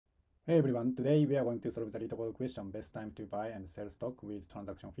Hey everyone, today we are going to solve the LeetCode question best time to buy and sell stock with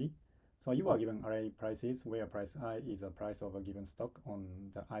transaction fee. So you are given array prices where price I is the price of a given stock on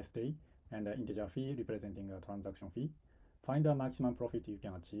the ith day and the integer fee representing a transaction fee. Find the maximum profit you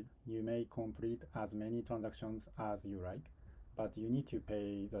can achieve. You may complete as many transactions as you like, but you need to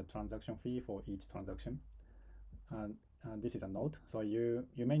pay the transaction fee for each transaction. And this is a note. So you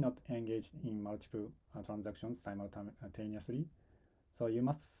may not engage in multiple transactions simultaneously. So you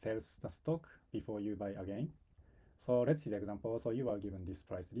must sell the stock before you buy again. So let's see the example. So you are given this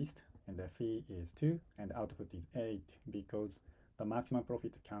price list and the fee is 2 and the output is 8 because the maximum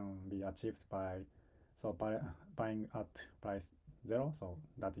profit can be achieved by buying at price 0, so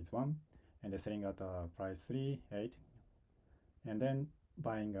that is 1, and selling at price 3, 8, and then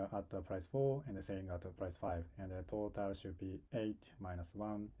buying at price 4 and selling at price 5, and the total should be 8 minus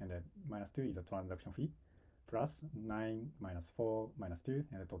 1 and the minus 2 is a transaction fee, plus 9 minus 4 minus 2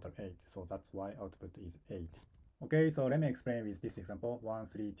 and the total 8. So that's why output is 8. Okay, so let me explain with this example 1,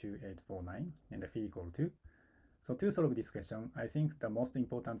 3, 2, 8, 4, 9 and the fee equal 2. So to solve this question, I think the most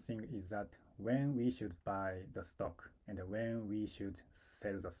important thing is that when we should buy the stock and when we should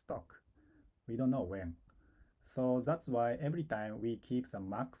sell the stock. We don't know when. So that's why every time we keep the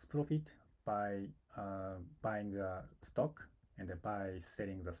max profit by buying the stock and by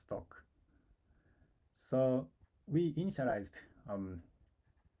selling the stock. So we initialized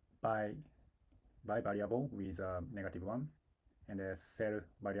buy variable with -1 and the sell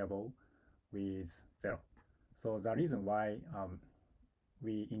variable with 0. So the reason why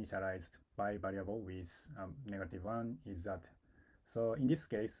we initialized buy variable with -1 is that, so in this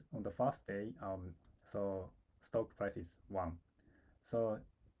case, on the first day, so stock price is 1. So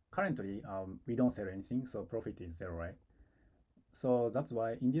currently, we don't sell anything, so profit is 0, right? So that's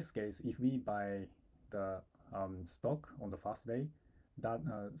why in this case, if we buy the stock on the first day, that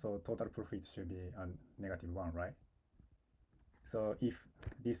so total profit should be -1, right? So if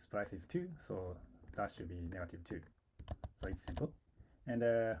this price is 2, so that should be -2. So it's simple. And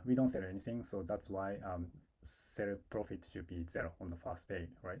we don't sell anything, so that's why sell profit should be 0 on the first day,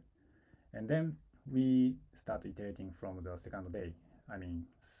 right? And then we start iterating from the second day, I mean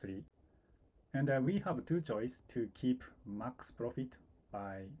 3. And we have two choices to keep max profit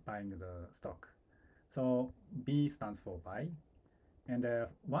by buying the stock. So B stands for buy. And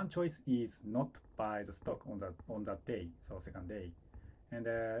one choice is not buy the stock on that day, so second day. And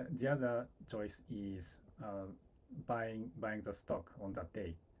the other choice is buying the stock on that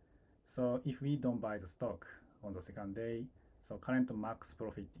day. So if we don't buy the stock on the second day, so current max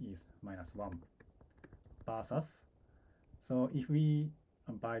profit is -1 versus, so if we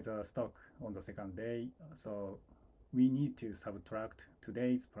buy the stock on the second day, so we need to subtract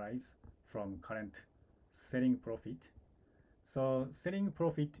today's price from current selling profit. So selling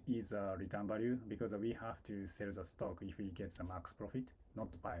profit is a return value because we have to sell the stock if we get the max profit,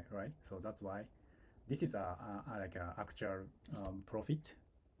 not buy, right? So that's why this is like a actual profit,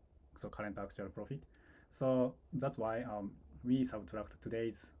 so current actual profit. So that's why we subtract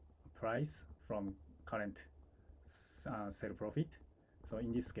today's price from current sell profit. So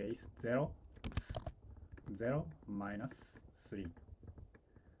in this case, 0 minus 3.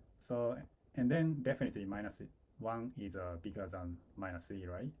 So, and then definitely -1 is bigger than -3,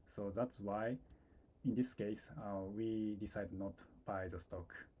 right? So that's why in this case, we decide not buy the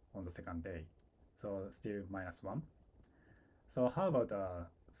stock on the second day. So still -1. So how about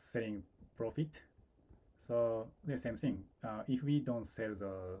selling profit? So the same thing. If we don't sell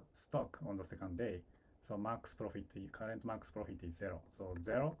the stock on the second day, so max profit, the current max profit is 0. So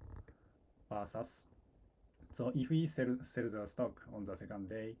 0 versus, so if we sell the stock on the second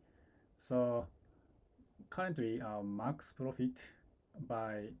day, so currently max profit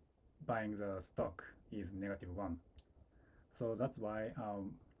by buying the stock is -1. So that's why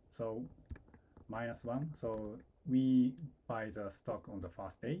so -1. So we buy the stock on the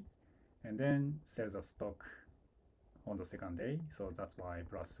first day and then sell the stock on the second day. So that's why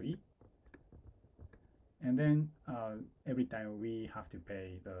 +3. And then every time we have to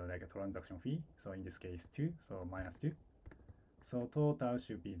pay the like a transaction fee. So in this case 2, so -2. So total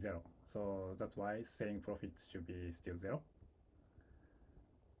should be 0. So that's why selling profit should be still 0.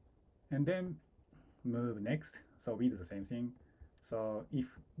 And then move next. So we do the same thing. So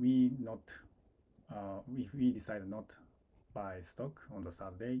if we decide not buy stock on the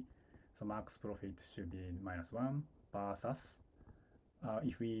third day, so max profit should be -1 versus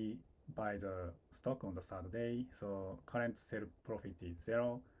if we buy the stock on the third day, so current sell profit is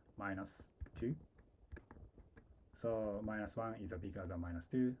 0 minus 2. So -1 is bigger than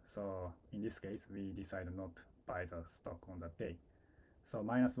 -2. So in this case, we decide not buy the stock on that day. So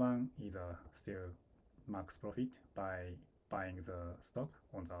 -1 is still max profit by buying the stock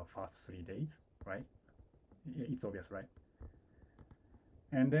on the first 3 days, right? It's obvious, right?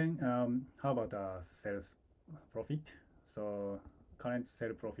 And then how about sales profit? So current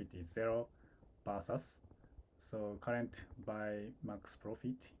sale profit is 0 versus, so current by max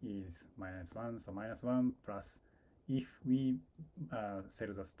profit is -1. So -1 plus, if we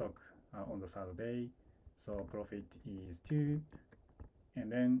sell the stock on the third day, so profit is 2, and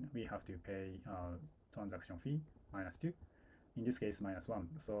then we have to pay transaction fee -2. In this case,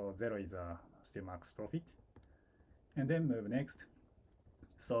 -1. So 0 is still max profit. And then move next.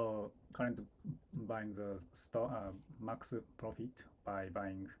 So current buying the stock, max profit by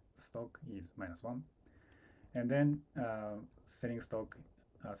buying the stock is -1. And then selling stock,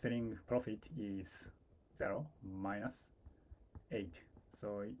 selling profit is 0 -8.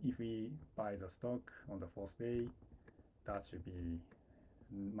 So if we buy the stock on the fourth day, that should be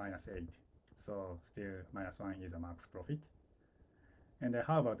 -8. So still -1 is a max profit. And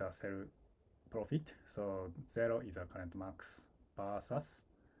how about a sell profit? So 0 is a current max versus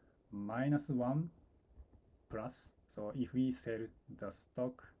 -1 plus. So if we sell the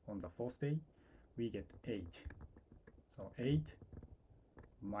stock on the fourth day, we get 8. So 8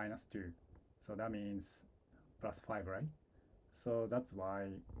 -2. So that means +5, right? So that's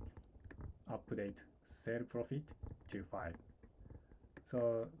why update sell profit to 5.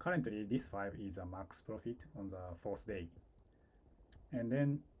 So currently this 5 is a max profit on the fourth day. And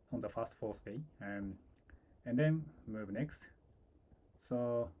then on the fourth day, and then move next.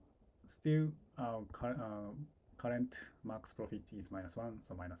 So still current max profit is -1,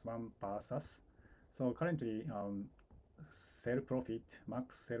 so -1 versus. So currently sell profit,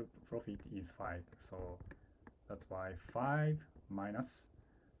 max sell profit is 5. So that's why 5 minus.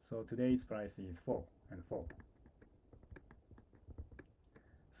 So today's price is 4 and 4.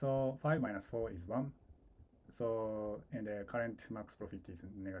 So 5 minus 4 is 1. So, and the current max profit is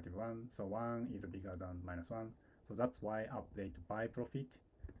 -1. So 1 is bigger than -1. So that's why update buy profit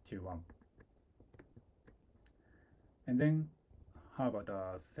to 1. And then how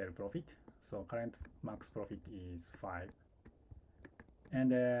about sell profit? So current max profit is 5.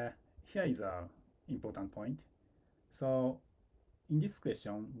 And here is a important point. So in this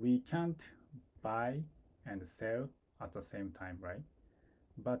question, we can't buy and sell at the same time, right?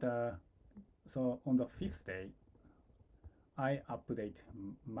 But so on the fifth day, I update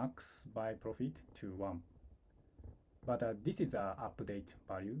max buy profit to 1. But this is a update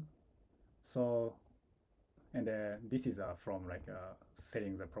value. So, and this is from like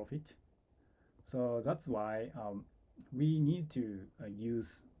selling the profit. So that's why we need to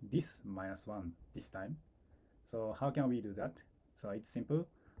use this -1 this time. So how can we do that? So it's simple.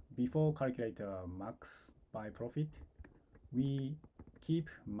 Before calculate max buy profit, we keep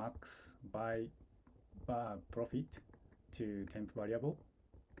max buy profit to temp variable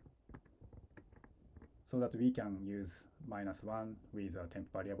so that we can use -1 with a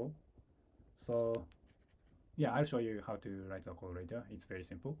temp variable. So yeah, I'll show you how to write the code later. It's very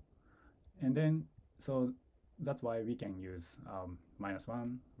simple. And then so that's why we can use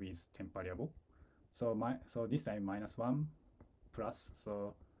 -1 with temp variable. So this time -1 plus.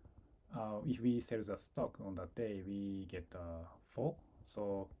 So if we sell the stock on that day, we get 4.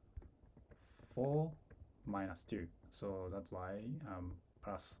 So 4 minus 2. So that's why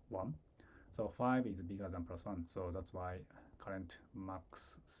 +1. So 5 is bigger than +1. So that's why current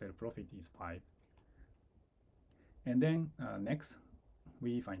max sell profit is 5. And then next,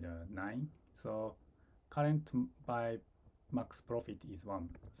 we find 9. So current by max profit is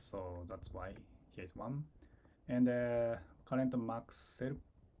 1. So that's why here is 1. And current max sell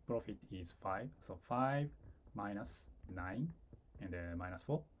profit is 5. So 5 minus 9 and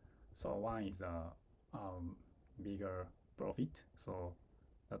 -4. So 1 is a bigger profit. So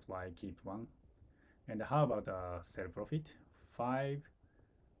that's why I keep 1. And how about sell profit? 5.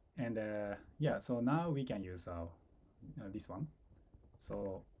 And yeah, so now we can use this one.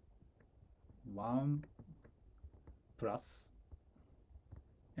 So 1 plus,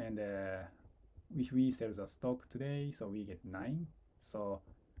 and if we sell the stock today, so we get 9. So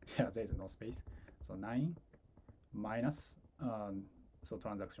yeah, there is no space. So 9 minus so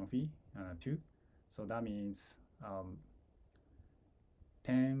transaction fee 2. So that means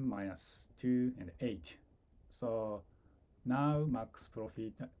 10 minus 2 and 8. So now max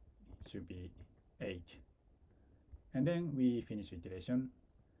profit should be 8. And then we finish iteration.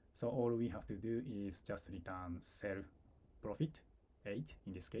 So all we have to do is just return sell profit 8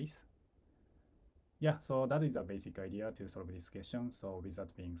 in this case. Yeah, so that is a basic idea to solve this question. So with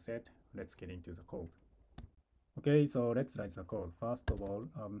that being said, let's get into the code. Okay, so let's write the code. First of all,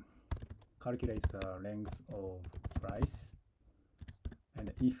 calculate the length of price,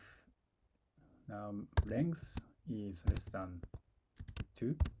 and if length is less than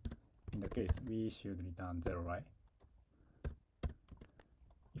 2, in the case we should return 0, right?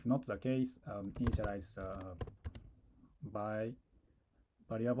 If not the case, initialize the by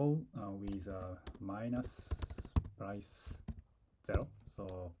variable with minus price 0,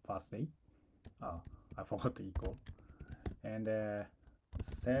 so first day. I forgot to equal, and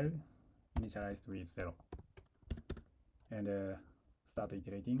cell initialized with 0, and start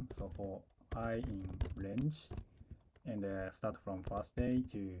iterating. So for I in range, and start from first day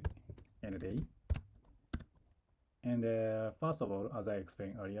to end day. And first of all, as I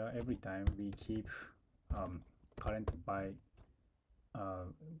explained earlier, every time we keep current by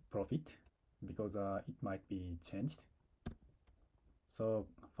profit, because it might be changed. So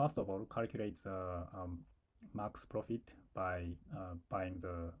first of all, calculate the max profit by buying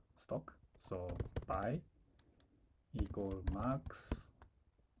the stock. So buy equal max,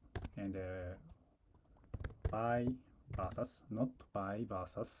 and buy versus, not buy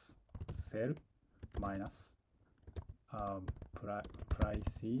versus sell minus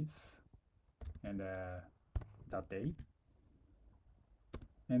prices and that day.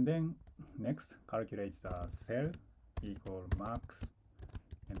 And then next, calculate the sell equal max,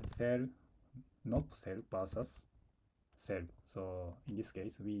 and sell, not sell versus sell. So in this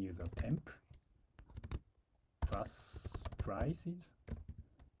case, we use a temp plus prices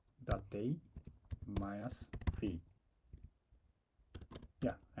that day minus fee.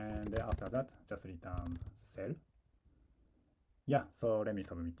 Yeah, and after that, just return sell. Yeah, so let me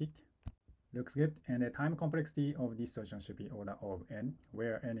submit it. Looks good. And the time complexity of this solution should be order of n,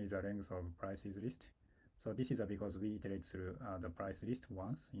 where n is the length of prices list. So this is because we iterate through the price list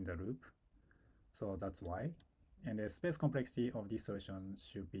once in the loop. So that's why. And the space complexity of this solution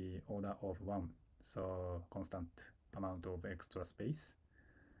should be order of 1. So constant amount of extra space.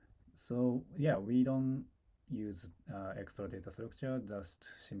 So yeah, we don't use extra data structure, just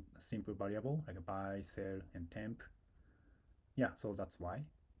simple variable like buy, sell, and temp. Yeah, so that's why.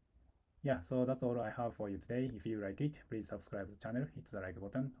 Yeah, so that's all I have for you today. If you like it, please subscribe to the channel, hit the like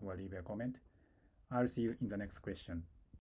button, or leave a comment. I'll see you in the next question.